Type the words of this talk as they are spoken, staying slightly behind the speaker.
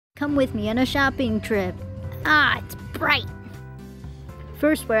come with me on a shopping trip. Ah, it's bright.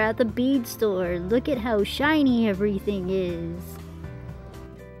 First, we're at the bead store. Look at how shiny everything is.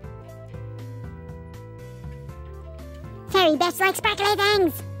 Fairy best like sparkly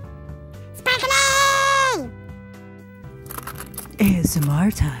things. Sparkly!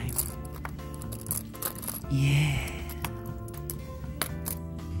 ASMR time. Yeah.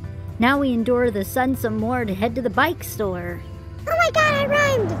 Now we endure the sun some more to head to the bike store. Oh my god, I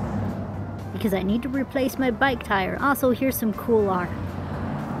rhymed! Because I need to replace my bike tire. Also, here's some cool art.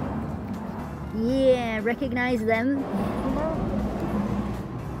 Yeah, recognize them?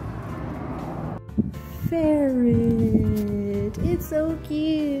 Ferret. It's so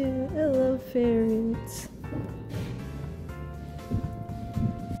cute. I love ferrets.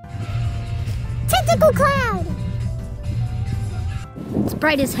 Tentacle cloud! It's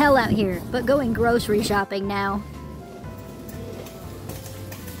bright as hell out here, but going grocery shopping now.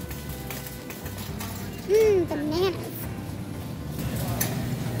 Bananas.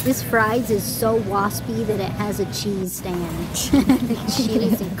 This fries is so waspy that it has a cheese stand.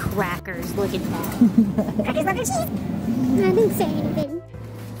 Cheese and crackers, look at that. Crackers, butter, cheese! I didn't say anything.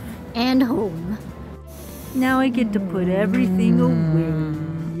 And home. Now I get to put everything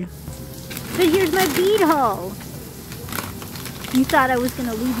away. But here's my bead haul. You thought I was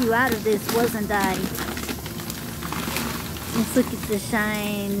gonna leave you out of this, wasn't I? Let's look at the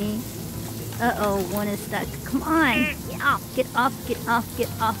shiny. Uh-oh, one is stuck. Come on! Get off, get off, get off, get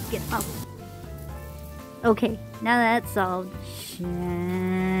off, get off. Okay, now that's solved.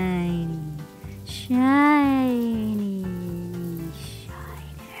 Shiny. Shiny.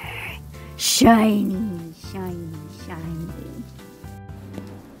 Shiny. Shiny. Shiny.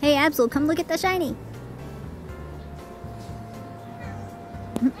 Hey, Absol, come look at the shiny.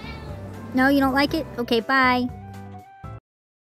 No, you don't like it? Okay, bye.